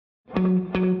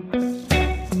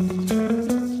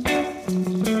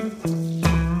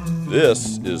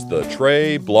This is the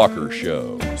Trey Blocker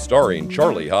Show, starring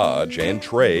Charlie Hodge and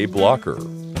Trey Blocker.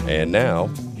 And now,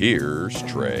 here's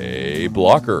Trey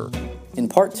Blocker. In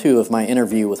part 2 of my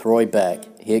interview with Roy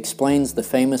Beck, he explains the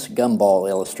famous gumball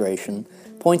illustration,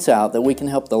 points out that we can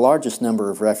help the largest number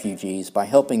of refugees by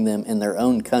helping them in their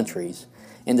own countries,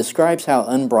 and describes how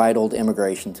unbridled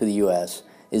immigration to the U.S.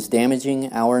 is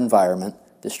damaging our environment,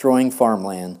 destroying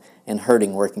farmland, and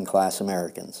hurting working-class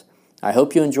Americans. I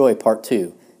hope you enjoy part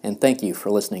 2, and thank you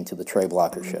for listening to The Trey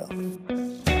Blocker Show.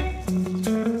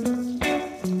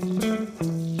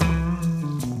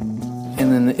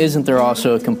 And then isn't there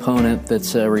also a component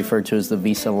that's referred to as the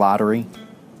Visa Lottery?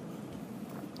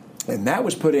 And that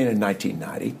was put in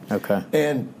 1990. Okay.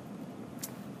 And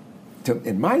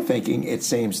in my thinking, that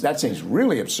seems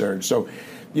really absurd. So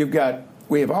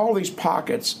we have all these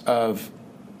pockets of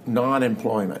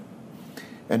non-employment.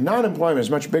 And non-employment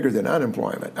is much bigger than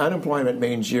unemployment. Unemployment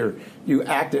means you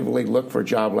actively look for a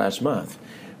job last month.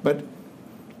 But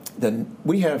then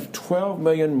we have 12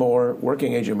 million more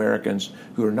working-age Americans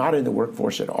who are not in the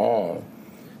workforce at all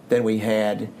than we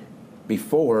had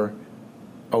before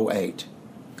 2008.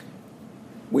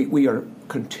 We are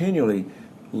continually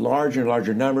larger and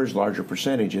larger numbers, larger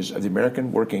percentages of the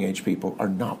American working-age people are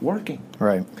not working.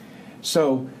 Right.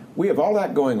 So we have all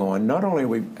that going on. Not only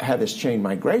we have this chain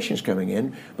migrations coming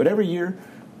in, but every year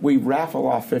we raffle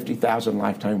off 50,000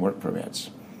 lifetime work permits,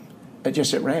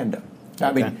 just at random. Okay.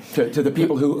 I mean, to the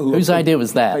people who whose idea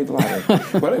was that? Played the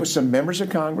lottery. Well, it was some members of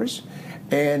Congress,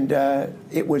 and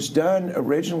it was done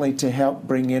originally to help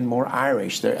bring in more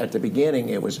Irish. At the beginning,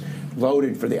 it was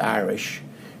loaded for the Irish,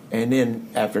 and then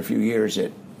after a few years,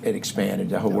 it expanded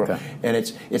to the whole world. And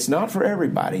it's not for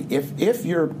everybody. If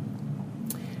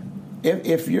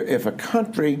a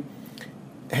country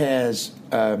has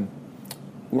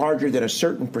larger than a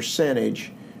certain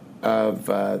percentage of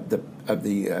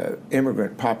the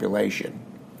immigrant population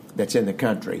that's in the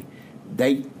country,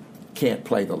 they can't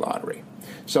play the lottery.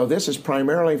 So this is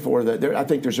primarily for I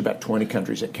think there's about 20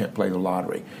 countries that can't play the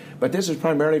lottery. But this is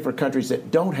primarily for countries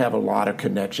that don't have a lot of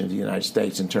connection to the United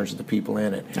States in terms of the people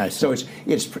in it. I see. So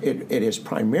it has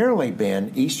primarily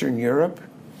been Eastern Europe,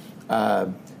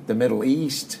 the Middle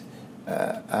East,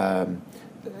 all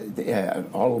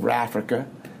over Africa.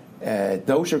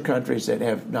 Those are countries that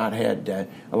have not had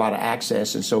a lot of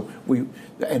access, and so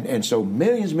so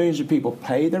millions of people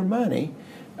pay their money.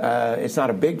 It's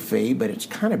not a big fee, but it's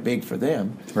kind of big for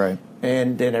them. Right.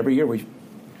 And then every year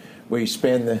we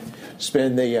spend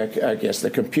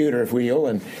the computer wheel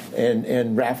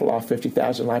and raffle off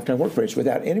 50,000 lifetime work permits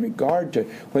without any regard to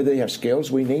whether they have skills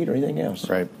we need or anything else.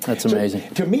 Right. That's amazing.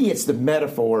 So, to me, it's the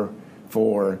metaphor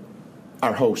for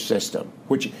our whole system,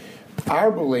 which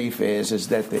our belief is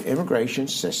that the immigration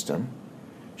system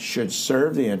should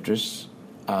serve the interests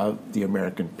of the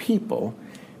American people,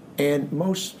 and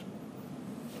most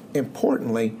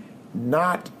importantly,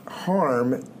 not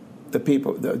harm the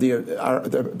people,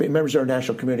 the members of our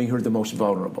national community who are the most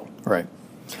vulnerable. Right.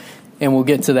 And we'll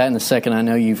get to that in a second. I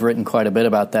know you've written quite a bit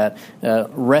about that.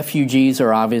 Refugees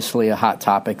are obviously a hot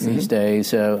topic these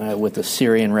days with the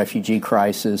Syrian refugee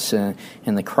crisis and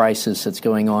the crisis that's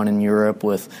going on in Europe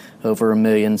with over 1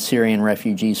 million Syrian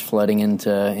refugees flooding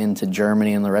into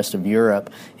Germany and the rest of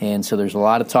Europe. And so there's a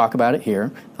lot of talk about it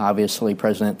here. Obviously,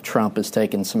 President Trump has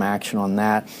taken some action on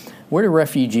that. Where do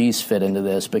refugees fit into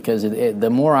this? Because the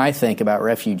more I think about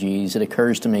refugees, it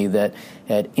occurs to me that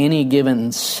at any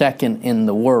given second in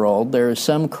the world, there is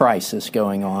some crisis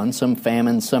going on, some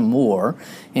famine, some war.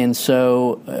 And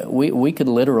so we could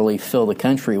literally fill the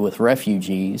country with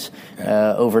refugees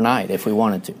overnight if we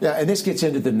wanted to. Yeah, and this gets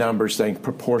into the numbers thing,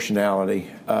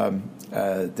 proportionality.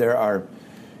 There are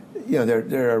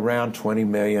around 20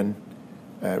 million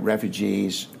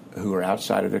refugees who are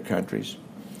outside of their countries.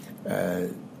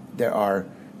 There are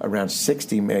around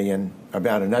 60 million,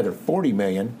 about another 40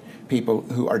 million people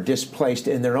who are displaced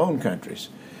in their own countries.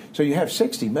 So you have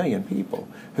 60 million people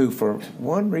who, for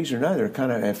one reason or another, kind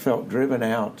of have felt driven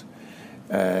out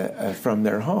from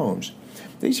their homes.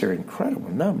 These are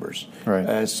incredible numbers.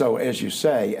 Right. So as you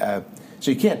say, so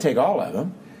you can't take all of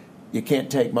them. You can't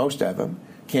take most of them.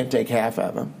 Can't take half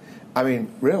of them. I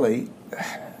mean, really,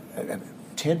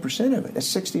 10% of it. That's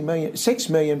 6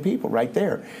 million people right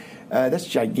there. That's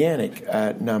gigantic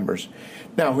numbers.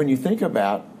 Now, when you think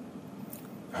about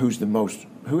who has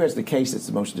the case that's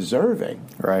the most deserving,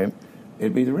 right,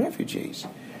 it'd be the refugees.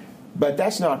 But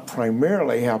that's not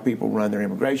primarily how people run their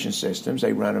immigration systems.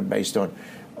 They run them based on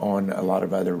on a lot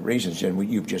of other reasons. And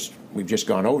we've just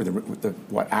gone over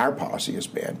what our policy has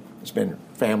been. It's been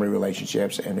family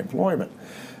relationships and employment.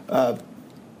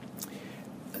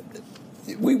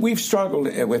 We've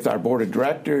struggled with our board of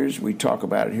directors. We talk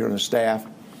about it here on the staff.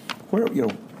 Where do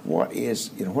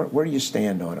you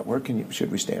stand on it?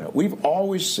 Should we stand on it? We've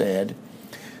always said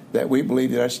that we believe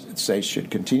the United States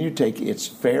should continue to take its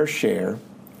fair share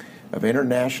of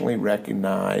internationally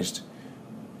recognized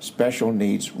special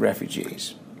needs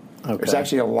refugees. Okay. There's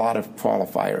actually a lot of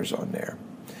qualifiers on there.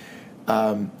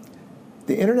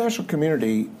 The international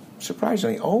community,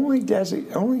 surprisingly, only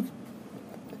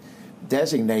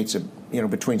designates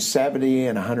between 70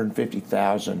 and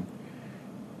 150,000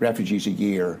 refugees a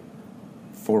year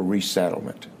for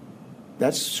resettlement.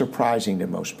 That's surprising to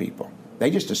most people.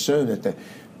 They just assume that the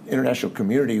international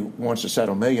community wants to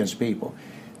settle millions of people.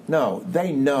 No,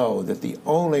 they know that the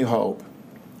only hope,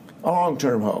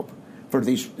 long-term hope, for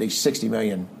these 60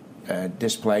 million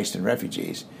displaced and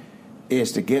refugees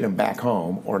is to get them back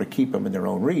home or to keep them in their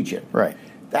own region. Right.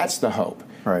 That's the hope.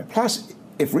 Right. Plus,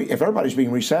 if everybody's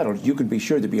being resettled, you can be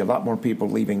sure there'd be a lot more people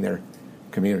leaving their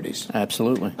communities.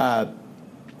 Absolutely.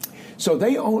 So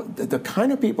the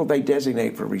kind of people they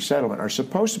designate for resettlement are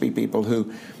supposed to be people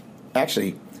who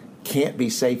actually can't be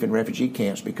safe in refugee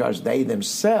camps because they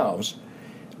themselves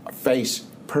face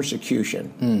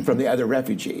persecution from the other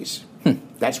refugees.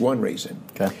 That's one reason.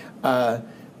 Okay.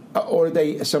 Or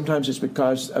sometimes it's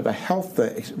because of a health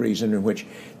reason in which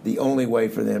the only way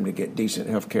for them to get decent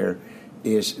health care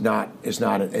is not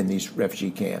in these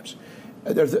refugee camps.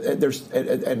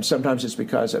 And sometimes it's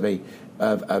because of a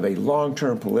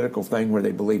long-term political thing where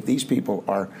they believe these people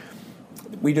are.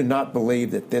 We do not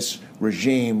believe that this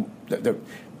regime,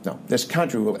 this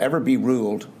country will ever be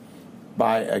ruled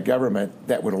by a government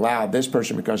that would allow this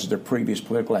person, because of their previous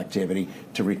political activity,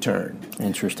 to return.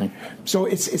 Interesting. So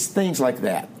it's things like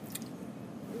that.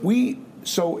 We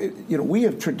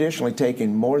have traditionally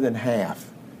taken more than half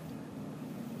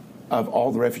of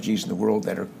all the refugees in the world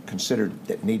that are considered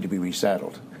that need to be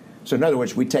resettled. So in other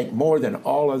words, we take more than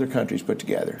all other countries put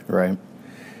together. Right.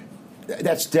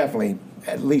 That's definitely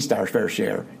at least our fair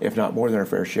share, if not more than our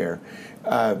fair share.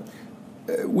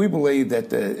 We believe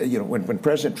that when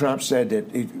President Trump said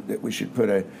that we should put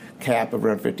a cap of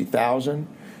around 50,000,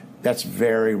 that's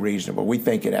very reasonable. We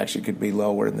think it actually could be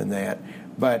lower than that,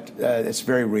 but it's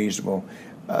very reasonable.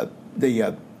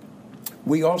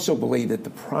 We also believe that the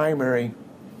primary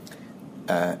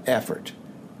effort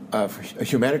of a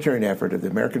humanitarian effort of the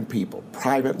American people,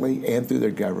 privately and through their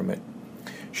government,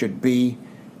 should be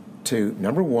to,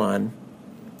 number one,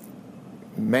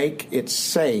 make it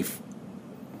safe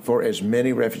for as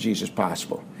many refugees as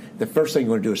possible. The first thing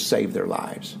you want to do is save their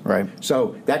lives. Right.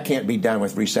 So that can't be done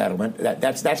with resettlement.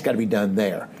 That's got to be done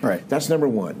there. Right. That's number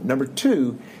one. Number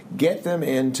two, get them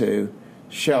into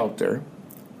shelter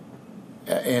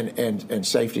and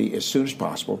safety as soon as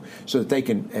possible so that they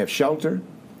can have shelter,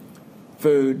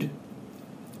 food,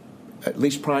 at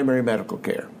least primary medical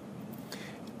care.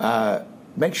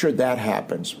 Make sure that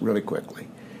happens really quickly.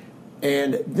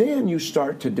 And then you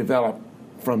start to develop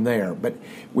from there. But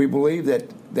we believe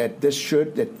that this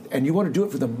should, and you want to do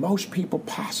it for the most people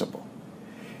possible.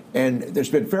 And there's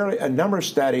been a number of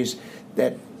studies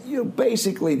that,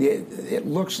 basically it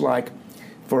looks like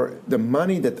for the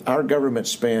money that our government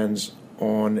spends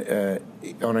on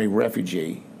a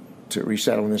refugee to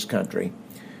resettle in this country,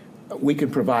 we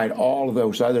can provide all of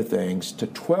those other things to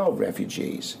 12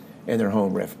 refugees in their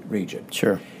home region.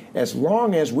 Sure. As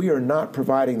long as we are not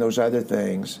providing those other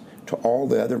things to all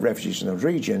the other refugees in those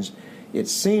regions, it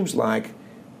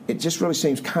just really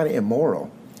seems kind of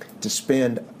immoral to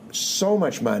spend so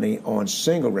much money on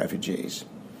single refugees,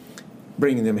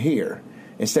 bringing them here,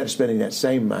 instead of spending that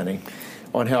same money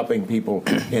on helping people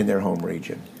in their home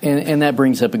region. And that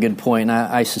brings up a good point. And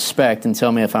I suspect, and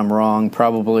tell me if I'm wrong,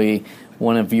 probably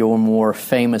one of your more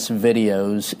famous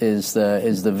videos is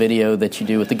the video that you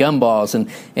do with the gumballs.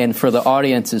 And for the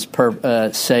audience's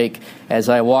sake, as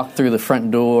I walk through the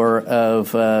front door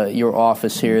of your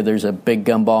office here, there's a big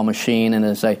gumball machine, and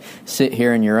as I sit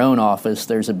here in your own office,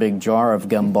 there's a big jar of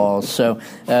gumballs. So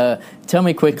tell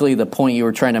me quickly the point you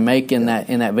were trying to make in that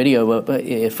video. But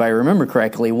if I remember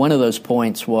correctly, one of those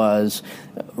points was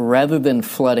rather than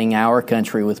flooding our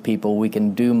country with people, we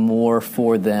can do more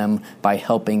for them by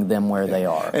helping them where they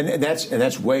are. And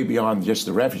that's way beyond just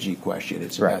the refugee question.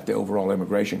 It's about the overall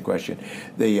immigration question.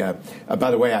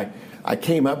 By the way, I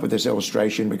came up with this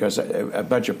illustration because a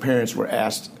bunch of parents were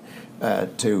asked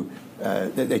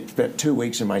they spent 2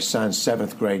 weeks in my son's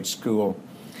 7th grade school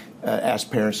ask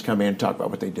parents to come in and talk about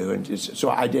what they do. And so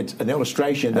I did an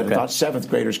illustration that I thought seventh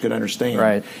graders could understand.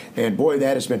 Right. And boy,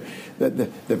 that has been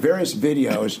the various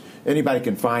videos. Anybody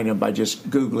can find them by just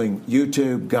Googling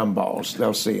YouTube gumballs.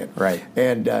 They'll see it. Right.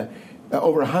 And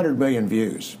over 100 million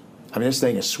views. I mean, this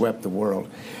thing has swept the world.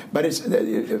 But it's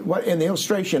in the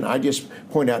illustration, I just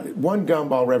point out that one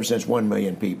gumball represents 1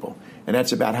 million people. And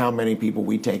that's about how many people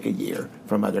we take a year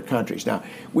from other countries. Now,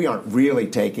 we aren't really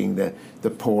taking the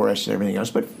poorest and everything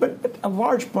else, but a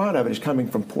large part of it is coming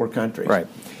from poor countries. Right.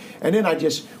 And then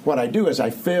what I do is I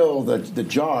fill the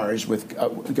jars with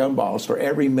gumballs for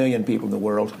every million people in the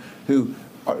world who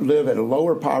live at a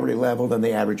lower poverty level than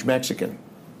the average Mexican.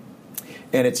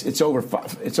 And it's over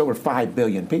 5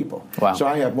 billion people. Wow. So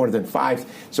I have more than 5.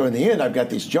 So in the end, I've got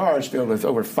these jars filled with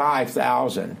over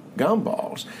 5,000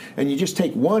 gumballs. And you just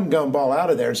take one gumball out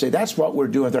of there and say, that's what we're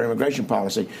doing with our immigration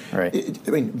policy. Right. I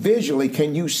mean, visually,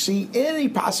 can you see any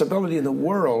possibility in the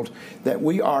world that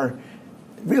we are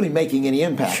really making any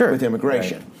impact with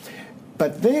immigration? Right.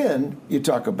 But then you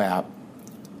talk about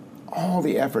all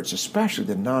the efforts, especially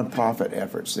the nonprofit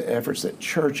efforts, the efforts that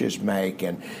churches make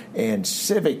and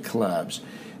civic clubs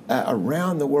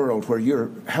around the world where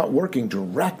you're working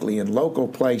directly in local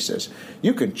places.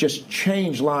 You can just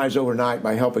change lives overnight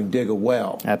by helping dig a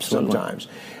well. Absolutely. Sometimes.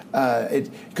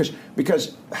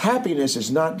 Because happiness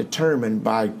is not determined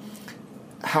by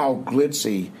how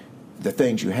glitzy the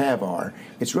things you have are.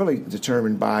 It's really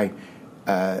determined by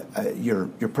your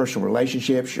personal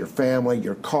relationships, your family,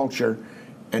 your culture,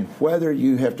 and whether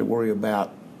you have to worry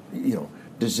about,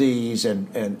 disease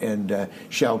and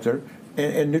shelter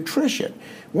and nutrition.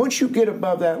 Once you get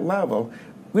above that level,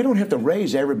 we don't have to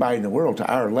raise everybody in the world to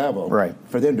our level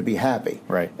for them to be happy.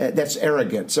 Right. That's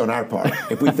arrogance on our part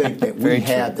if we think that we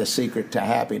have the secret to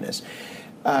happiness.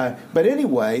 But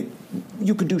anyway,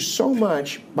 you can do so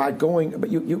much by going. But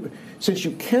since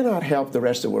you cannot help the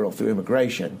rest of the world through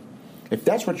immigration, if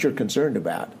that's what you're concerned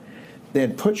about,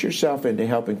 then put yourself into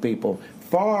helping people,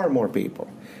 far more people,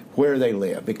 where they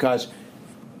live. Because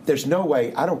there's no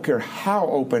way, I don't care how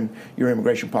open your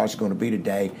immigration policy is going to be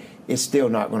today, it's still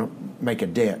not going to make a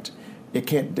dent. It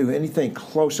can't do anything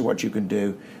close to what you can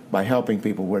do by helping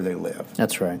people where they live.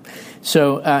 That's right.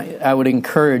 So I would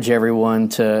encourage everyone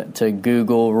to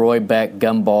Google Roy Beck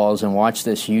gumballs and watch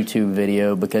this YouTube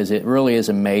video because it really is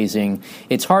amazing.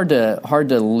 It's hard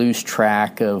to lose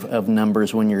track of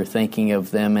numbers when you're thinking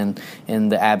of them in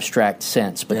the abstract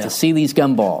sense. But to see these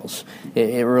gumballs,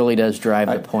 it really does drive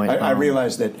the point. I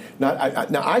realize that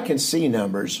now I can see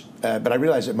numbers, but I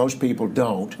realize that most people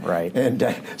don't. Right.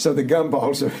 And so the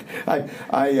gumballs,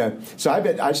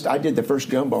 I did the first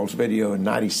gumballs video in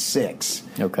 '96.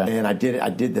 Okay. And I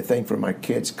did the thing for my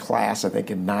kids' class, I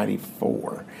think, in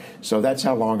 '94. So that's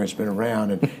how long it's been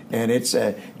around, and it's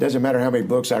doesn't matter how many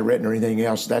books I've written or anything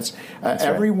else. That's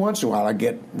every once in a while I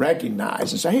get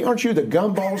recognized and say, "Hey, aren't you the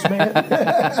gumballs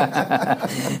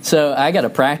man?" So I got a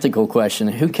practical question: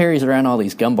 who carries around all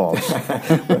these gumballs?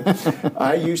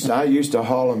 I used to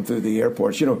haul them through the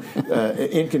airports.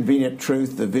 Inconvenient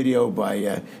Truth, the video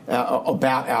by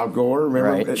about Al Gore.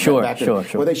 Remember? Right. Sure.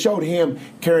 Well, they showed him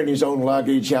carrying his own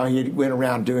luggage, how he went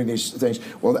around doing these things.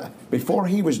 Well, before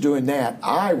he was doing that,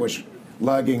 I was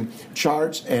lugging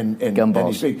charts and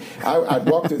gumballs. I'd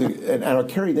walk through and I'd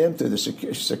carry them through the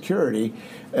security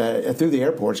through the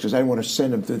airports because I didn't want to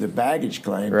send them through the baggage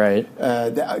claim. Right.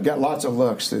 I got lots of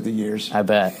looks through the years. I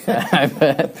bet.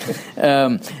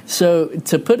 So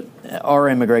to put our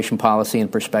immigration policy in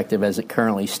perspective as it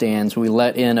currently stands, we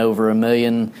let in over 1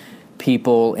 million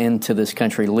people into this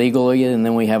country legally, and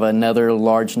then we have another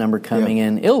large number coming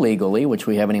in illegally, which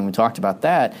we haven't even talked about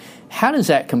that. How does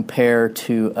that compare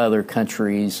to other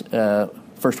countries,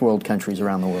 first world countries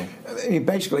around the world? I mean,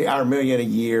 basically, our 1 million a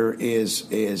year is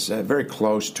very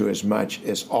close to as much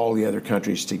as all the other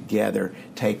countries together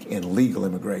take in legal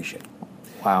immigration.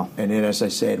 Wow. And then, as I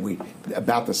said,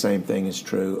 about the same thing is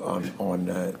true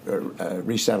on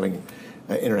resettling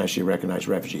internationally recognized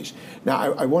refugees.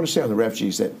 Now, I want to say on the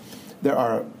refugees that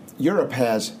Europe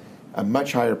has a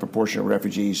much higher proportion of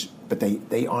refugees, but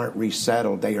they aren't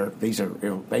resettled. These are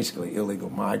basically illegal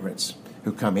migrants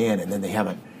who come in and then they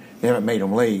haven't made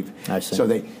them leave. I see. So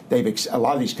a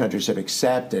lot of these countries have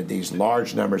accepted these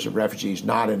large numbers of refugees,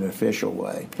 not in an official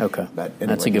way. Okay, but anyway,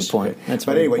 that's a good point.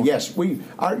 Yes,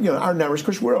 our numbers,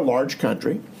 because we're a large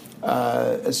country,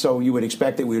 so you would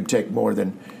expect that we'd take more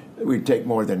than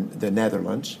the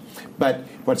Netherlands. But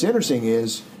what's interesting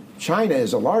is China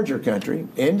is a larger country.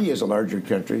 India is a larger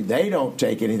country. They don't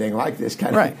take anything like this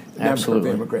kind of number of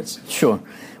immigrants. Sure.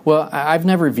 Well, I've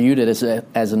never viewed it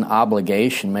as an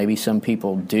obligation. Maybe some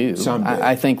people do. Some do.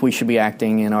 I think we should be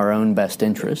acting in our own best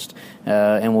interest,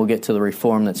 and we'll get to the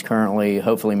reform that's currently,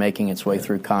 hopefully, making its way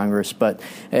through Congress. But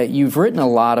you've written a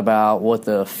lot about what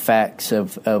the effects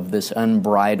of this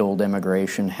unbridled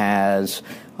immigration has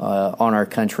on our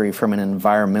country from an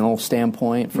environmental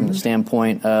standpoint, from the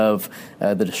standpoint of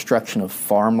the destruction of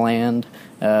farmland,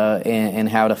 and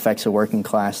how it affects the working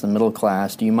class, the middle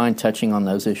class. Do you mind touching on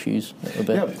those issues a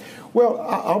bit? Yeah. Well,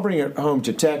 I'll bring it home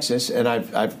to Texas, and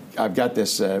I've got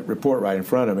this report right in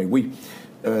front of me. We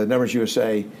Numbers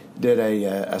USA did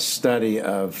a study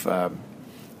of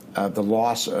the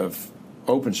loss of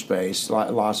open space,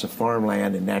 loss of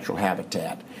farmland and natural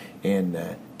habitat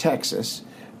in Texas.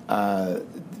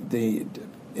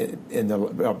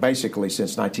 Basically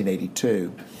since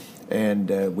 1982,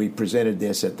 and we presented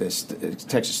this at this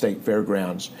Texas State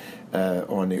Fairgrounds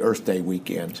on the Earth Day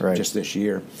weekend just this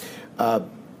year.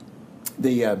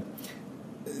 The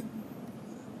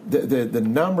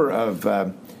number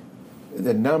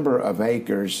of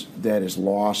acres that is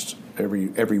lost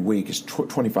every week is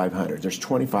 2,500. There's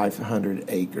 2,500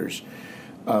 acres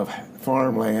of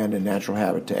farmland and natural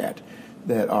habitat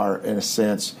that are, in a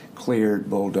sense, cleared,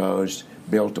 bulldozed,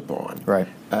 built upon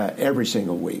every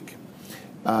single week.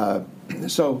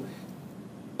 So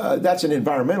that's an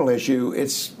environmental issue.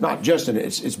 It's not just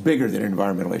it's bigger than an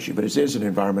environmental issue, but it is an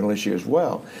environmental issue as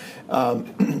well.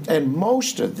 And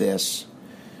most of this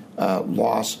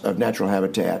loss of natural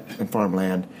habitat and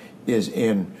farmland is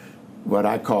in what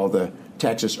I call the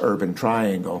Texas urban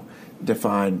triangle,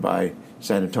 defined by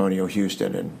San Antonio,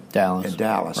 Houston, and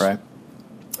Dallas. Right.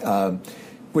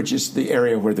 Which is the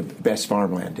area where the best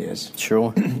farmland is.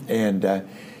 Sure. And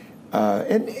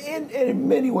in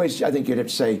many ways, I think you'd have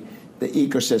to say the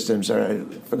ecosystems are,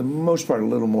 for the most part, a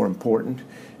little more important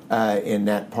in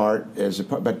that part.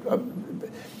 But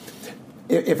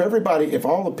if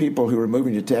all the people who were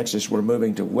moving to Texas were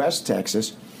moving to West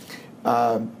Texas,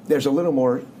 there's a little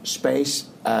more space,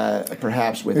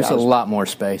 perhaps. There's a lot more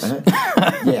space.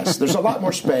 Yes, there's a lot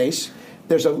more space.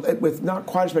 With not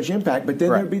quite as much impact, but then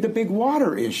there'd be the big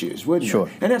water issues, wouldn't there?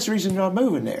 And that's the reason they're not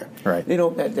moving there. Right.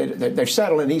 They're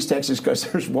settling in East Texas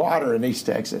because there's water in East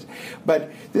Texas.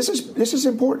 But this is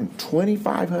important.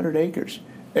 2,500 acres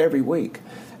every week,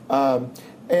 and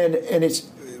it's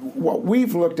what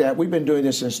we've looked at. We've been doing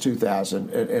this since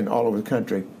 2000 and all over the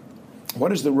country.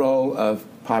 What is the role of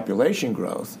population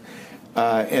growth?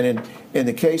 And in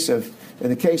the case of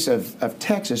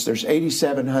Texas, there's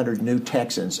 8,700 new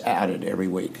Texans added every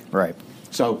week. Right.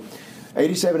 So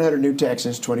 8,700 new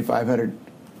Texans, 2,500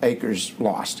 acres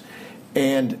lost.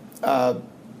 And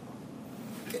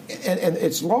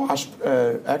it's lost,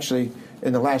 actually,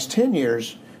 in the last 10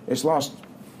 years, it's lost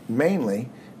mainly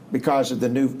because of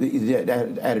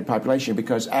the added population,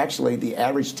 because actually the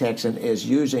average Texan is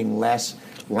using less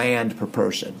land per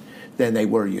person than they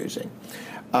were using.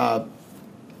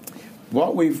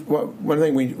 One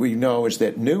thing we know is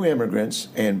that new immigrants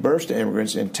and burst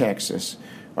immigrants in Texas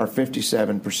are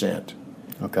 57%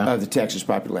 of the Texas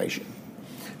population.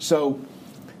 So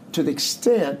to the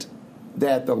extent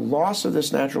that the loss of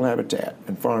this natural habitat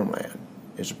and farmland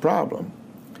is a problem,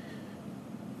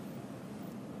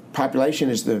 population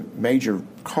is the major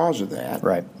cause of that.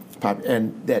 Right.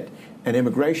 And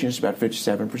immigration is about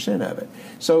 57% of it.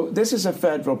 So this is a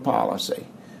federal policy,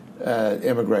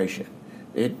 immigration.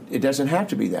 It doesn't have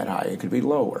to be that high. It could be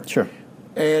lower. Sure.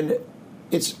 And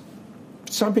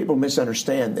some people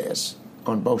misunderstand this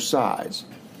on both sides.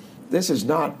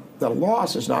 The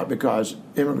loss is not because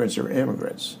immigrants are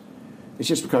immigrants. It's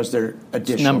just because they're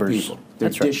additional people. They're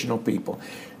additional people.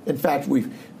 In fact,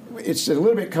 it's a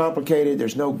little bit complicated.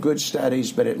 There's no good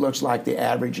studies, but it looks like the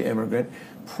average immigrant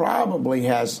probably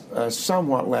has a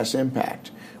somewhat less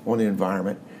impact on the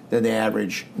environment than the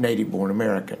average native-born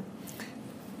American.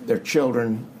 Their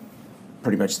children,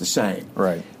 pretty much the same.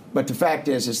 Right. But the fact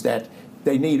is that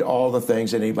they need all the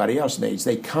things that anybody else needs.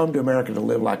 They come to America to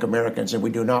live like Americans, and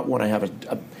we do not want to have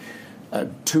a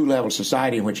two-level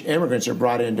society in which immigrants are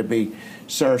brought in to be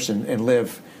serfs and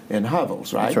live in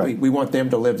hovels, right? That's right. We want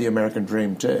them to live the American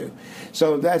dream too.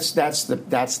 So that's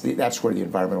where the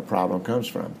environmental problem comes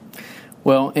from.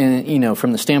 Well, and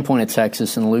from the standpoint of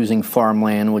Texas and losing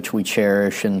farmland, which we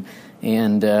cherish, and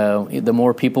the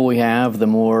more people we have, the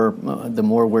more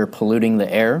we're polluting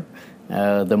the air.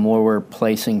 the more we're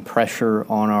placing pressure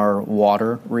on our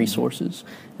water resources,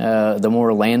 the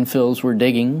more landfills we're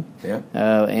digging. Yeah.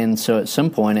 And so at some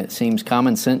point it seems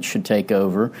common sense should take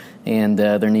over, and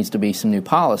there needs to be some new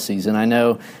policies. And I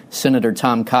know Senator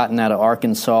Tom Cotton out of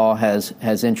Arkansas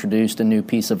has introduced a new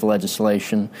piece of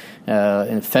legislation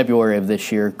in February of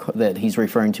this year that he's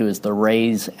referring to as the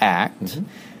RAISE Act. Mm-hmm.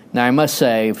 Now, I must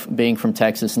say, being from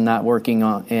Texas and not working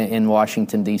in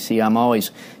Washington, D.C., I'm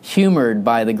always humored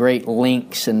by the great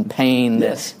links and pain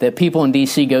that people in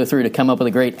D.C. go through to come up with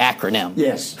a great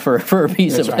acronym for a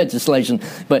piece of legislation.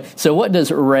 But so what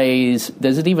does RAISE,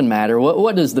 does it even matter?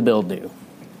 What does the bill do?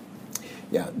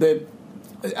 Yeah,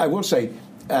 I will say,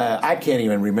 I can't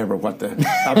even remember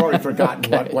I've already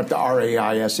forgotten what the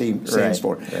RAISE stands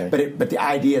for. Right. But the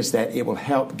idea is that it will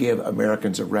help give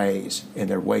Americans a raise in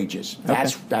their wages.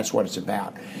 That's what it's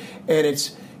about. And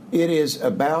it is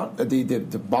about,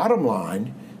 the bottom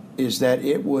line is that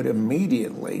it would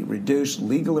immediately reduce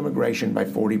legal immigration by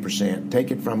 40%,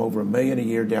 take it from over 1 million a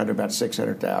year down to about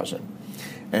 600,000.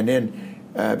 And then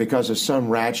because of some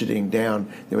ratcheting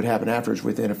down that would happen afterwards,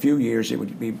 within a few years it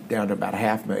would be down to about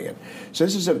 500,000. So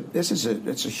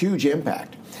it's a huge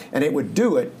impact, and it would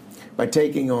do it by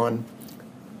taking on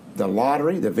the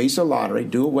lottery, the visa lottery,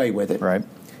 do away with it, right?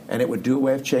 And it would do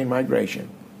away with chain migration.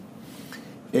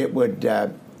 It would.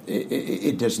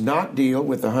 It does not deal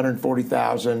with the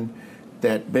 140,000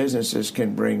 that businesses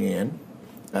can bring in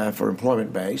for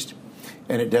employment based.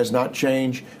 And it does not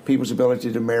change people's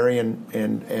ability to marry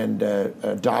and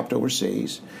adopt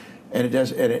overseas, and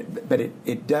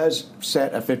it does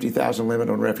set a 50,000 limit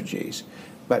on refugees.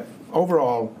 But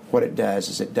overall, what it does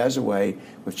is it does away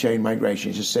with chain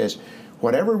migration. It just says,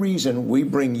 whatever reason we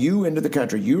bring you into the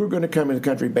country, you are going to come into the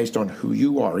country based on who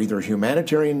you are, either a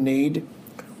humanitarian need,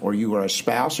 or you are a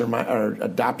spouse or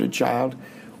adopted child,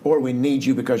 or we need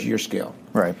you because of your skill.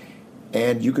 Right.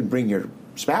 And you can bring your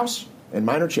spouse and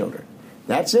minor children.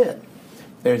 That's it.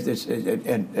 There's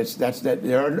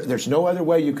no other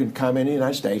way you can come in the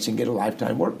United States and get a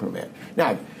lifetime work permit.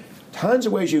 Now, tons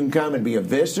of ways you can come and be a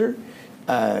visitor,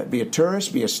 be a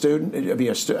tourist, be a student, be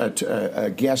a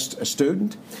guest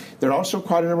student. There are also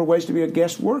quite a number of ways to be a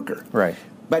guest worker. Right.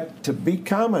 But to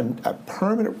become a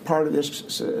permanent part of this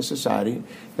society,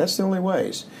 that's the only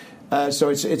ways. So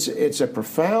it's a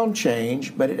profound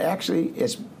change, but it actually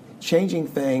is changing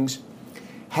things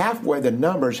the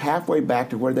numbers halfway back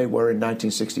to where they were in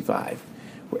 1965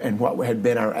 and what had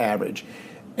been our average.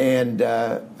 And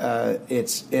it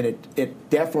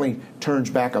definitely turns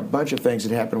back a bunch of things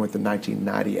that happened with the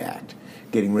 1990 Act,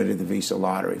 getting rid of the visa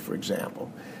lottery, for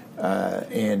example,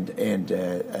 and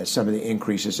some of the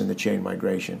increases in the chain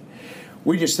migration.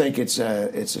 We just think it's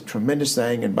a tremendous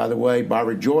thing. And by the way,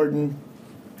 Barbara Jordan,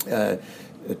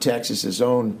 Texas's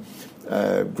own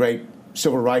great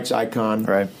civil rights icon,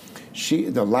 right.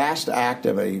 The last act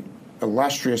of a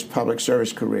illustrious public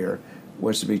service career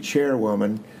was to be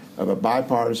chairwoman of a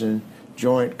bipartisan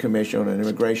joint commission on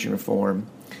immigration reform,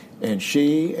 and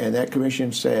she and that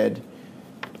commission said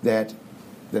that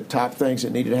the top things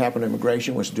that needed to happen in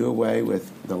immigration was do away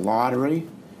with the lottery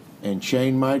and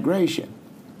chain migration.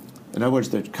 In other words,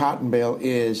 the Cotton Bill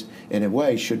is, in a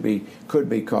way, could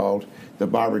be called the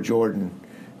Barbara Jordan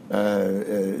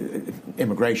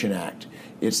Immigration Act.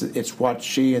 It's what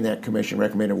she and that commission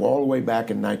recommended all the way back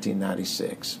in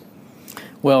 1996.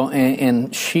 Well,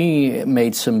 and she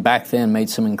made some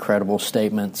incredible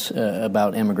statements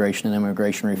about immigration and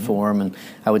immigration reform, and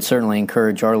I would certainly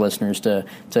encourage our listeners to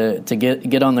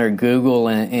get on their Google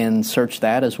and search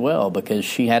that as well, because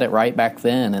she had it right back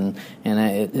then, and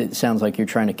it sounds like you're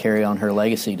trying to carry on her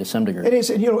legacy to some degree. It is,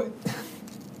 and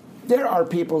there are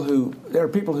people who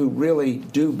really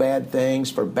do bad things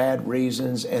for bad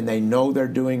reasons, and they know they're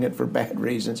doing it for bad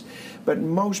reasons. But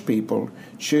most people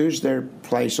choose their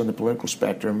place on the political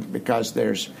spectrum because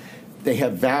they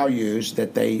have values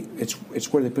that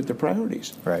it's where they put their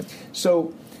priorities. Right.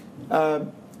 So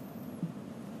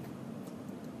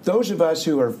those of us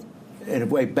who are in a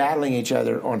way battling each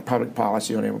other on public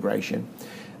policy on immigration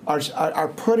are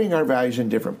putting our values in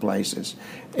different places,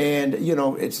 and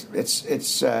it's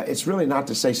really not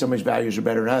to say somebody's values are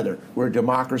better than other. We're a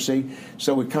democracy,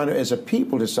 so we kind of, as a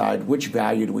people, decide which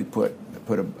value do we put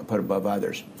above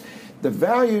others. The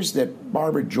values that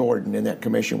Barbara Jordan and that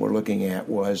commission were looking at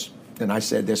was, and I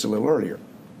said this a little earlier,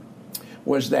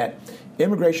 was that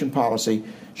immigration policy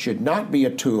should not be a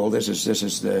tool. This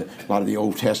is a lot of the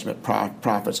Old Testament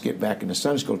prophets get back into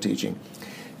Sunday school teaching.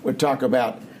 Would talk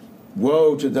about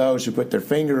woe to those who put their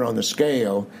finger on the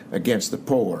scale against the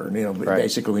poor.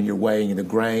 Basically when you're weighing the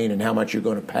grain and how much you're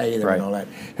going to pay them and all that,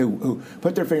 who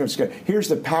put their finger on the scale. Here's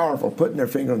the powerful putting their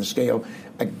finger on the scale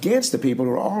against the people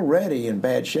who are already in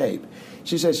bad shape.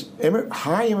 She says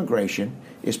high immigration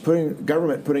is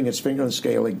government putting its finger on the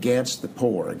scale against the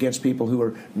poor, against people who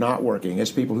are not working,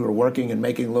 against people who are working and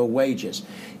making low wages.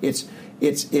 To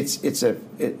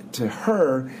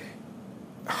her,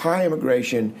 high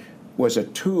immigration was a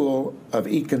tool of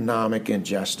economic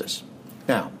injustice.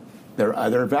 Now, there are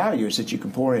other values that you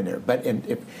can pour in there, but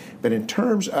in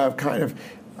terms of kind of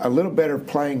a little better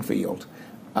playing field,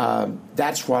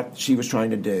 that's what she was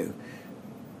trying to do.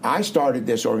 I started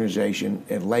this organization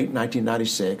in late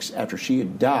 1996 after she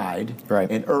had died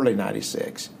in early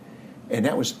 96. And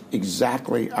that was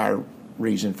exactly our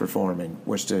reason for forming,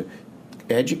 was to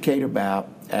educate about,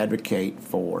 advocate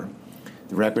for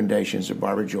the recommendations of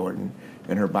Barbara Jordan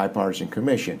and her bipartisan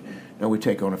commission. Now we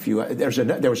take on a few.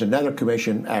 There was another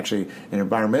commission, actually an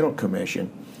environmental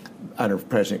commission under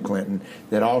President Clinton,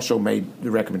 that also made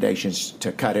the recommendations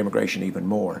to cut immigration even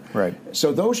more. Right.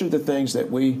 So those are the things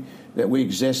that we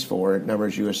exist for at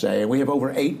Numbers USA, and we have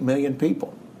over 8 million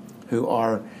people who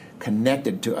are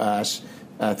connected to us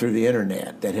through the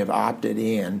internet that have opted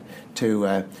in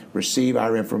to receive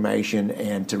our information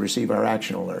and to receive our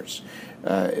action alerts.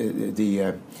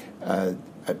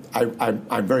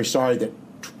 I'm very sorry that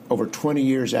over 20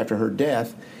 years after her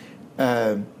death,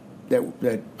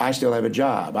 that I still have a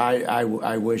job.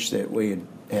 I wish that we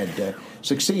had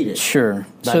succeeded. Sure.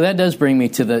 So that does bring me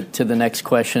to the next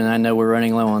question. I know we're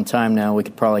running low on time now. We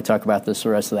could probably talk about this the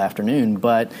rest of the afternoon.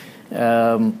 But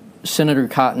Senator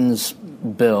Cotton's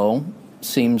bill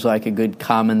seems like a good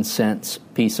common sense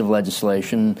piece of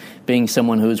legislation. Being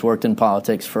someone who's worked in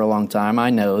politics for a long time, I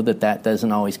know that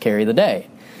doesn't always carry the day.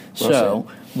 So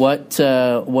what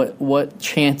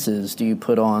chances do you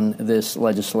put on this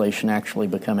legislation actually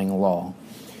becoming a law?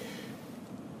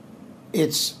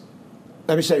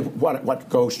 Let me say what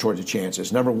goes toward the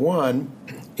chances. Number one,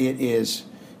 it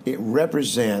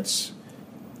represents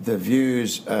the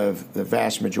views of the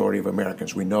vast majority of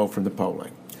Americans. We know from the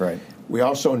polling. Right. We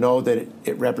also know that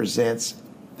it represents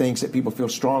things that people feel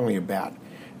strongly about.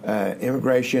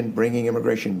 Immigration, bringing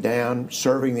immigration down,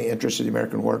 serving the interests of the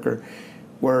American worker,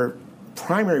 were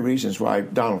primary reasons why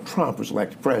Donald Trump was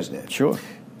elected president. Sure.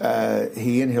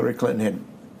 He and Hillary Clinton had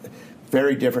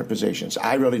very different positions.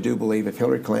 I really do believe if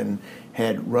Hillary Clinton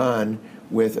had run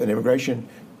with an immigration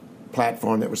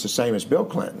platform that was the same as Bill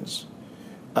Clinton's,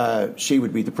 she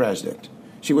would be the president.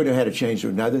 She wouldn't have had to change to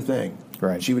another thing.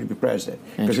 Right. She would be president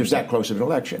because it was that close of an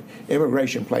election.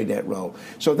 Immigration played that role.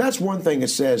 So that's one thing that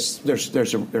says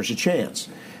there's a chance.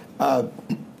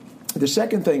 The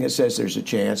second thing that says there's a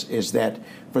chance is that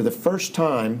for the first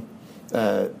time,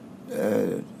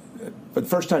 certainly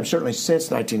since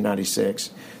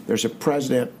 1996, there's a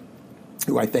president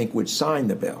who I think would sign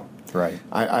the bill. Right.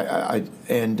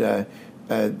 The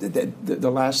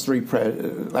last three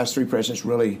presidents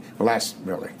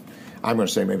I'm going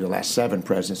to say maybe the last 7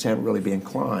 presidents haven't really been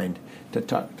inclined to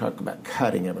talk about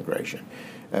cutting immigration.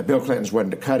 Bill Clinton's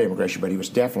wasn't to cut immigration, but he was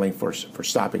definitely for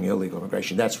stopping illegal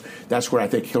immigration. That's where I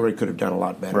think Hillary could have done a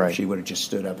lot better. Right. If she would have just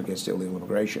stood up against illegal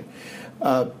immigration.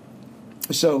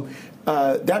 So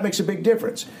that makes a big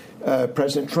difference.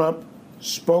 President Trump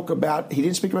he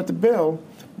didn't speak about the bill,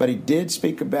 but he did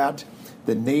speak about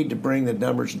the need to bring the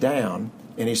numbers down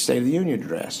in his State of the Union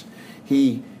address.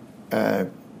 He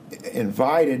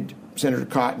invited Senator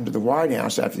Cotton to the White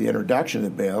House after the introduction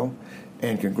of the bill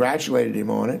and congratulated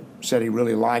him on it, said he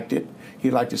really liked it.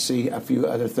 He'd like to see a few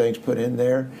other things put in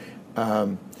there.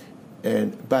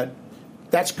 But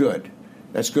that's good.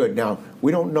 That's good. Now,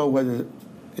 we don't know whether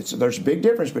there's a big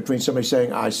difference between somebody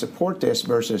saying, I support this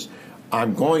versus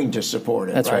I'm going to support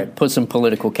it. That's right. Put some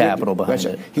political capital behind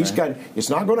it. It's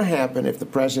not going to happen if the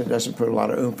president doesn't put a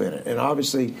lot of oomph in it. And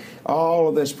obviously, all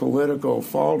of this political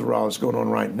falderall that's going on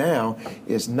right now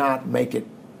is not make it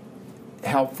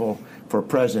helpful for a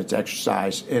president to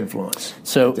exercise influence.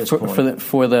 So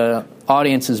for the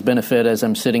audience's benefit, as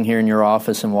I'm sitting here in your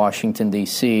office in Washington,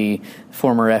 D.C.,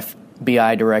 former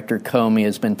FBI Director Comey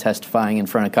has been testifying in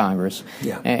front of Congress,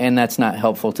 and that's not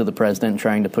helpful to the president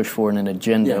trying to push forward an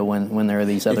agenda when there are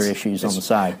these other issues on the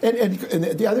side. And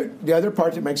the other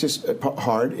part that makes this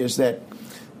hard is that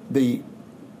the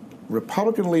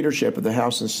Republican leadership of the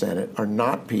House and Senate are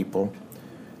not people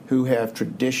who have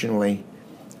traditionally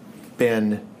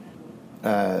been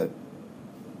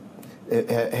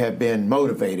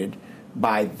motivated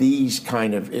by these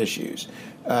kind of issues.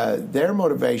 Their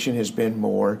motivation has been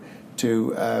more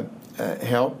to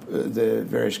help the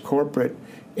various corporate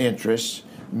interests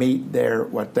meet their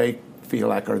what they feel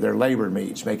like are their labor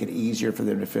needs, make it easier for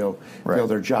them to fill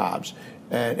their jobs,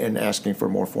 and asking for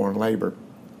more foreign labor.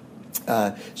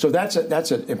 So that's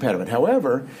an impediment.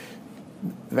 However,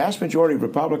 the vast majority of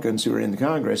Republicans who are in the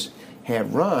Congress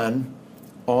have run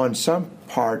on some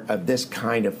part of this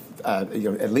kind of,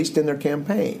 at least in their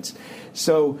campaigns.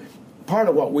 So part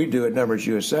of what we do at Numbers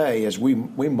USA is we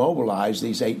mobilize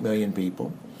these 8 million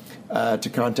people to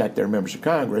contact their members of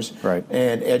Congress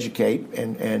and educate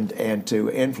and to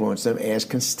influence them as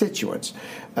constituents.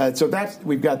 So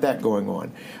we've got that going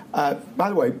on. By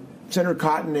the way, Senator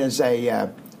Cotton is a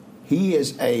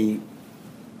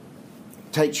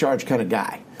take charge kind of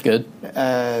guy. Good.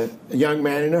 A young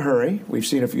man in a hurry. We've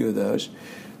seen a few of those.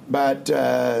 But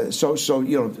so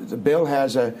the bill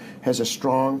has a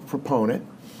strong proponent.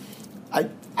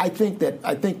 I think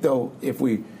though, if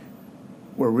we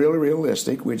were really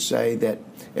realistic, we'd say that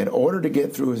in order to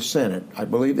get through the Senate, I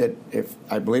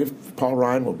believe Paul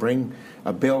Ryan will bring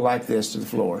a bill like this to the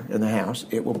floor in the House,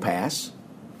 it will pass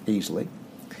easily.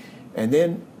 And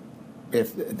then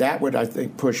if that would, I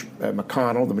think, push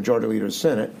McConnell, the majority leader of the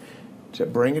Senate, to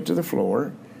bring it to the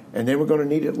floor, and then we're going to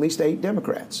need at least 8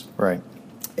 Democrats. Right.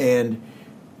 And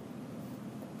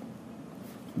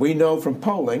we know from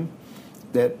polling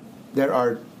that there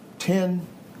are 10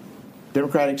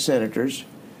 Democratic senators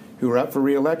who are up for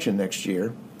re-election next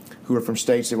year who are from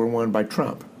states that were won by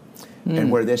Trump. And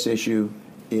where this issue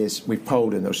is, we've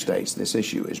polled in those states, this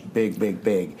issue is big, big,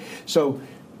 big. So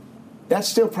that's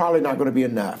still probably not going to be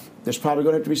enough. There's probably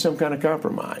going to have to be some kind of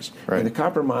compromise. Right. And the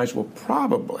compromise will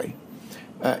probably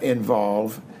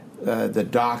involve the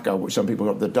DACA, some people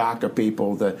call it the DACA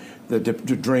people, the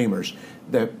dreamers,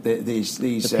 these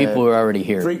people who are already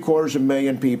here.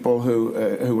 750,000 people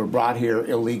who were brought here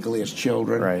illegally as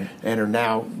children and are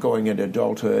now going into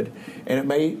adulthood. And it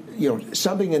may,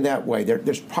 something in that way.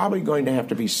 There's probably going to have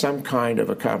to be some kind of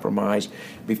a compromise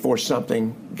before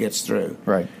something gets through.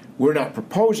 Right. We're not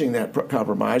proposing that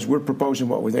compromise. We're proposing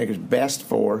what we think is best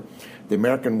for the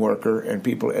American worker and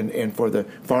people, and for the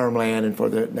farmland and for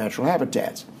the natural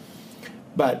habitats.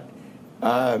 But,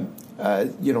 for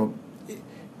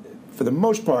the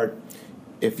most part,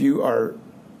 if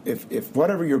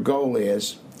whatever your goal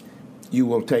is, you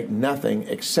will take nothing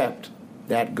except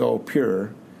that goal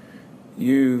pure,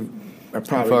 you are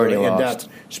probably going to end up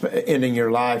ending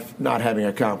your life not having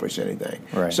accomplished anything.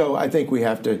 Right. So I think we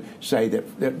have to say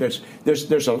that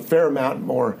there's a fair amount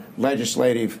more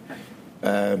legislative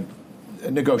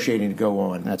negotiating to go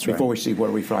on before we see where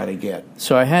we finally get.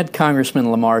 So I had Congressman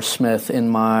Lamar Smith in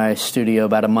my studio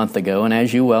about a month ago, and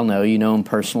as you well know, you know him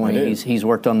personally. He's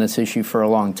worked on this issue for a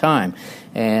long time.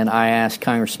 And I asked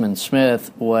Congressman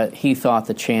Smith what he thought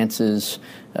the chances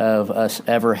of us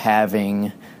ever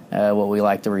having what we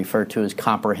like to refer to as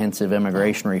comprehensive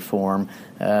immigration reform.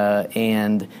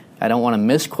 And I don't want to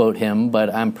misquote him,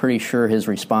 but I'm pretty sure his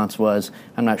response was,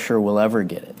 I'm not sure we'll ever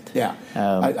get it. Yeah.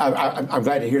 I'm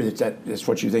glad to hear that's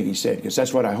what you think he said, because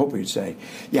that's what I hope he'd say.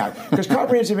 Yeah, because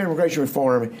comprehensive immigration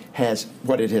reform has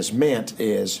meant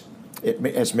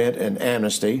an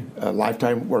amnesty,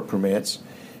 lifetime work permits,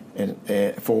 and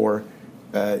for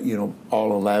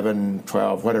all 11,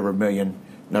 12, whatever million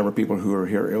number of people who are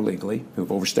here illegally,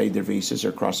 who've overstayed their visas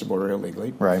or crossed the border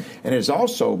illegally. Right. And it has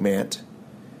also meant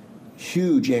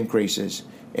huge increases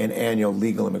in annual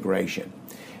legal immigration.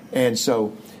 And so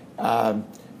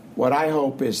what I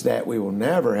hope is that we will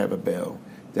never have a bill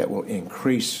that will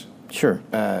increase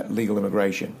legal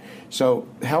immigration. So,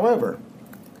 however,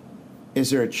 is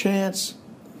there a chance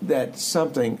that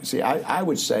I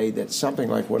would say that something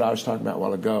like what I was talking about a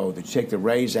while ago, that you take the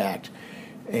RAISE Act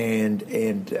and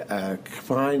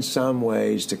find some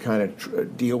ways to kind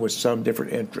of deal with some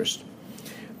different interests,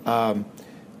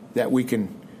 that we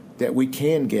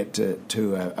can get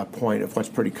to a point of what's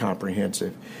pretty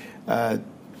comprehensive.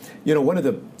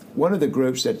 One of the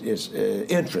groups that is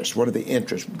interest. One of the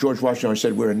interests. George Washington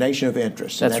said, "We're a nation of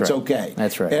interests," and that's okay.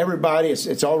 That's right. Everybody,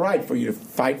 it's all right for you to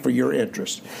fight for your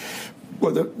interests.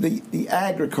 Well, the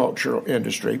agricultural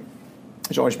industry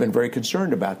has always been very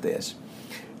concerned about this.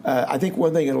 I think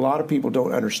one thing that a lot of people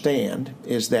don't understand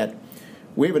is that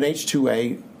we have an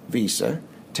H-2A visa,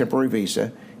 temporary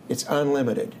visa. It's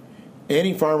unlimited.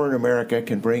 Any farmer in America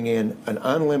can bring in an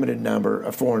unlimited number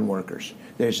of foreign workers.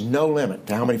 There's no limit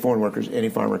to how many foreign workers any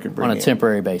farmer can bring in. On a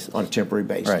temporary basis. On a temporary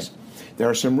basis. Right. There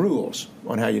are some rules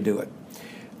on how you do it.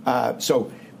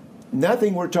 So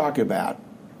nothing we're talking about,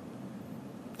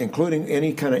 including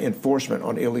any kind of enforcement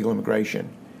on illegal immigration,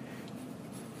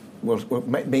 will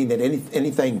mean that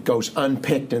anything goes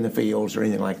unpicked in the fields or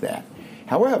anything like that.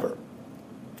 However,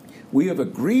 we have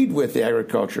agreed with the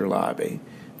agriculture lobby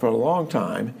for a long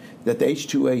time that the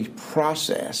H-2A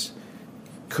process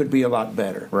could be a lot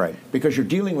better. Right. Because you're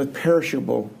dealing with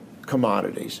perishable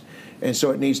commodities. And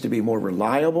so it needs to be more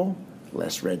reliable,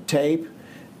 less red tape.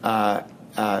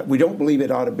 We don't believe it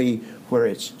ought to be where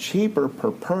it's cheaper per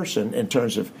person in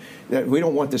terms of, we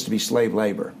don't want this to be slave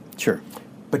labor. Sure.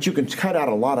 But you can cut out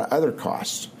a lot of other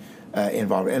costs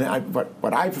involved. And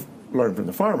what I've learned from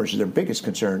the farmers is their biggest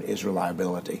concern is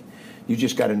reliability. You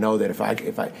just got to know that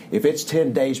if it's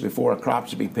 10 days before a crop's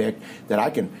to be picked, that I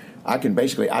can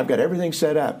basically, I've got everything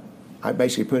set up. I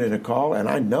basically put in a call, and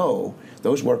I know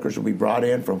those workers will be brought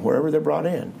in from wherever they're brought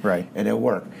in. Right. And they'll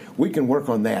work. We can work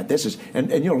on that. This is, and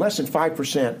less than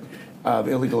 5% of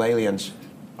illegal aliens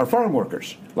are farm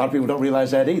workers. A lot of people don't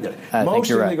realize that either.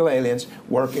 Most illegal aliens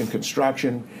work in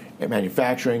construction, in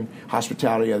manufacturing,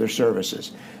 hospitality, other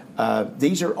services.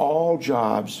 These are all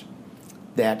jobs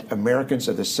that Americans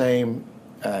of the same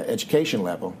education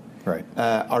level right.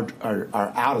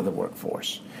 are out of the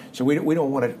workforce. So we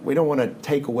don't want to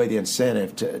take away the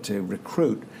incentive to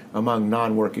recruit among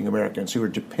non-working Americans who are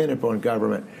dependent upon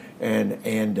government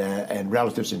and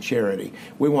relatives and charity.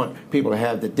 We want people to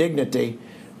have the dignity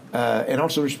and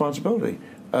also responsibility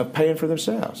of paying for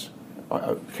themselves.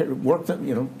 Let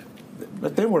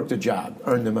them work the job,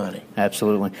 earn the money.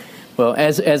 Absolutely. Well,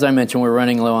 as I mentioned, we're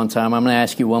running low on time. I'm going to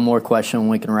ask you one more question and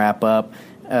we can wrap up.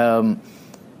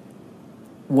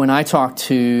 When I talk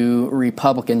to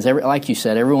Republicans, like you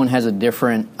said, everyone has a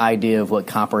different idea of what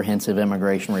comprehensive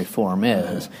immigration reform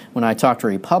is. When I talk to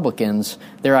Republicans,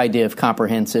 their idea of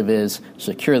comprehensive is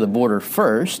secure the border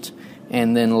first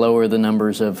and then lower the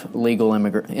numbers of legal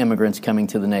immigrants coming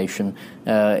to the nation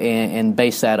and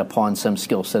base that upon some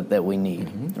skill set that we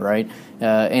need, right?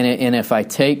 And if I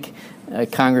take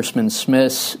Congressman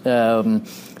Smith's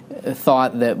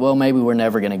thought that, well, maybe we're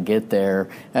never going to get there.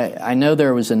 I know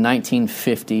there was a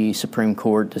 1950 Supreme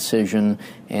Court decision,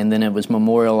 and then it was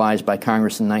memorialized by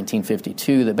Congress in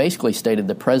 1952 that basically stated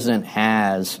the president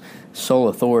has sole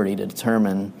authority to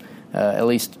determine, at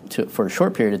least for a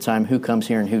short period of time, who comes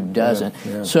here and who doesn't.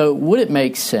 Yeah. So would it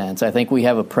make sense, I think we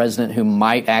have a president who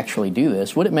might actually do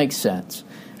this, would it make sense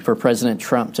for President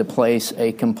Trump to place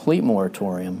a complete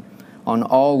moratorium on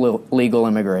all legal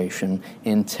immigration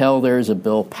until there's a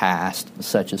bill passed,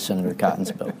 such as Senator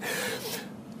Cotton's bill?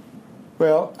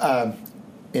 Well,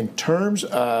 in terms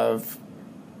of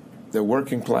the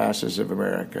working classes of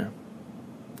America,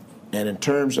 and in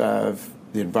terms of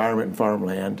the environment and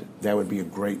farmland, that would be a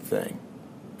great thing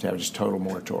to have just total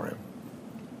moratorium.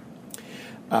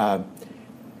 While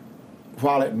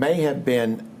it may have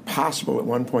been possible at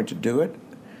one point to do it,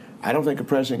 I don't think a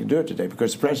president can do it today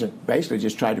because the president basically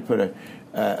just tried to put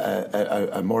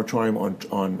a moratorium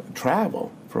on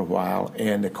travel for a while,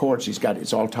 and the courts,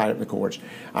 it's all tied up in the courts.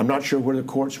 I'm not sure where the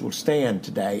courts will stand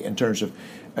today in terms of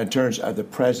the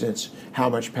president's, how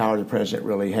much power the president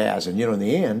really has. And in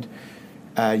the end,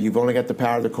 you've only got the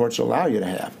power the courts allow you to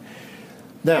have.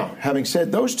 Now, having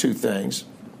said those two things,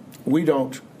 we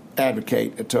don't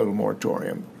advocate a total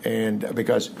moratorium, and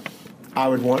because I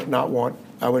would not want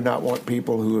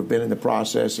people who have been in the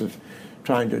process of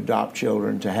trying to adopt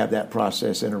children to have that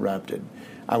process interrupted.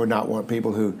 I would not want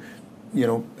people who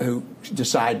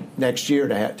decide next year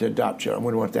to adopt children. I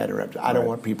wouldn't want that interrupted. I don't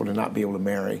want people to not be able to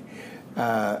marry.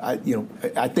 I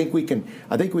think we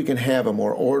can have a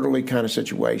more orderly kind of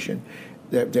situation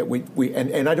that we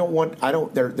and I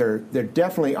don't they're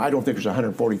definitely, I don't think there's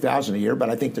 140,000 a year, but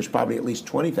I think there's probably at least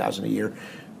 20,000 a year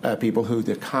people who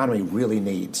the economy really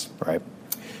needs. Right.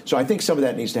 So I think some of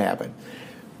that needs to happen.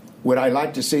 Would I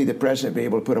like to see the president be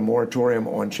able to put a moratorium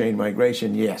on chain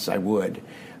migration? Yes, I would.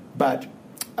 But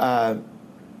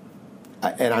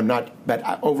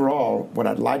overall, what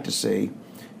I'd like to see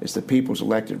is the people's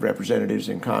elected representatives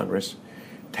in Congress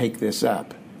take this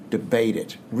up, debate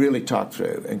it, really talk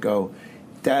through, and go,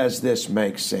 does this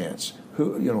make sense?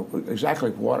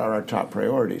 Exactly what are our top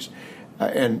priorities?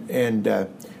 And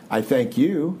I thank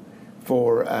you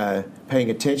for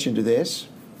paying attention to this,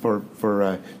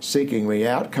 for seeking me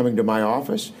out, coming to my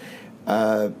office.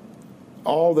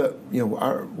 All the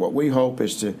what we hope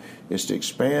is to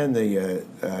expand the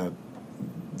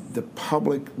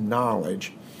public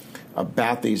knowledge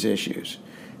about these issues,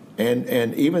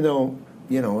 and even though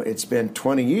it's been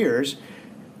 20 years,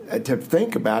 to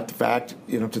think about the fact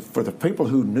for the people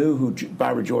who knew who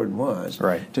Barbara Jordan was,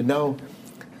 right, to know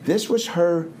this was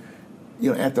her.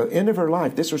 At the end of her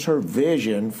life, this was her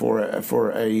vision for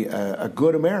a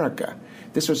good America.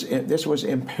 This was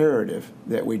imperative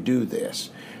that we do this.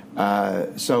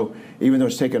 So even though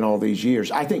it's taken all these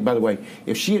years, I think, by the way,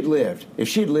 if she had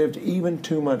lived even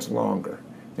 2 months longer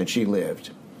than she lived,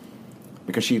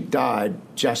 because she died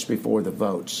just before the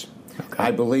votes. Okay.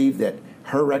 I believe that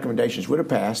her recommendations would have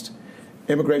passed.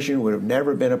 Immigration would have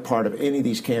never been a part of any of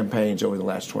these campaigns over the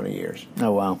last 20 years.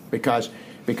 Oh, wow. Because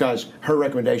her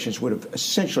recommendations would have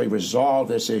essentially resolved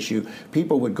this issue.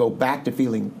 People would go back to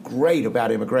feeling great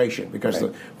about immigration because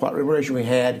what immigration we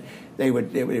had, they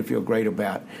would feel great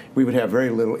about. We would have very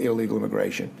little illegal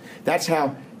immigration. That's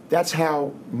how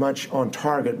much on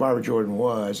target Barbara Jordan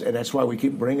was, and that's why we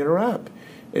keep bringing her up,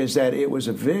 is that it was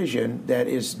a vision that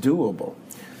is doable.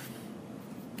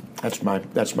 That's my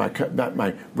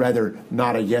rather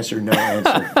not a yes or no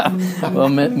answer. Well,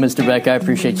 Mr. Beck, I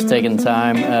appreciate you taking the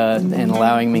time and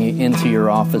allowing me into your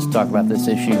office to talk about this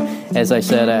issue. As I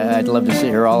said, I'd love to sit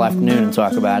here all afternoon and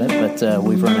talk about it, but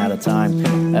we've run out of time.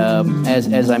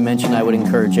 As I mentioned, I would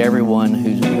encourage everyone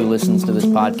who listens to this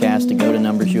podcast to go to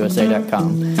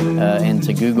numbersusa.com and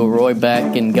to Google Roy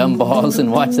Beck and gumballs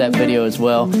and watch that video as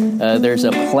well. There's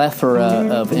a plethora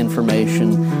of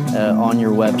information on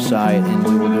your website, and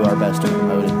we will do our best to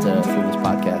promote it through this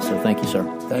podcast. So thank you, sir.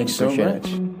 Thanks so much.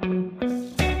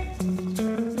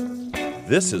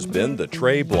 This has been the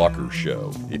Trey Blocker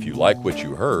Show. If you like what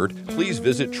you heard, please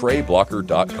visit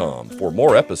TreyBlocker.com for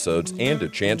more episodes and a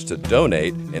chance to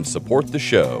donate and support the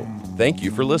show. Thank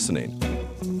you for listening.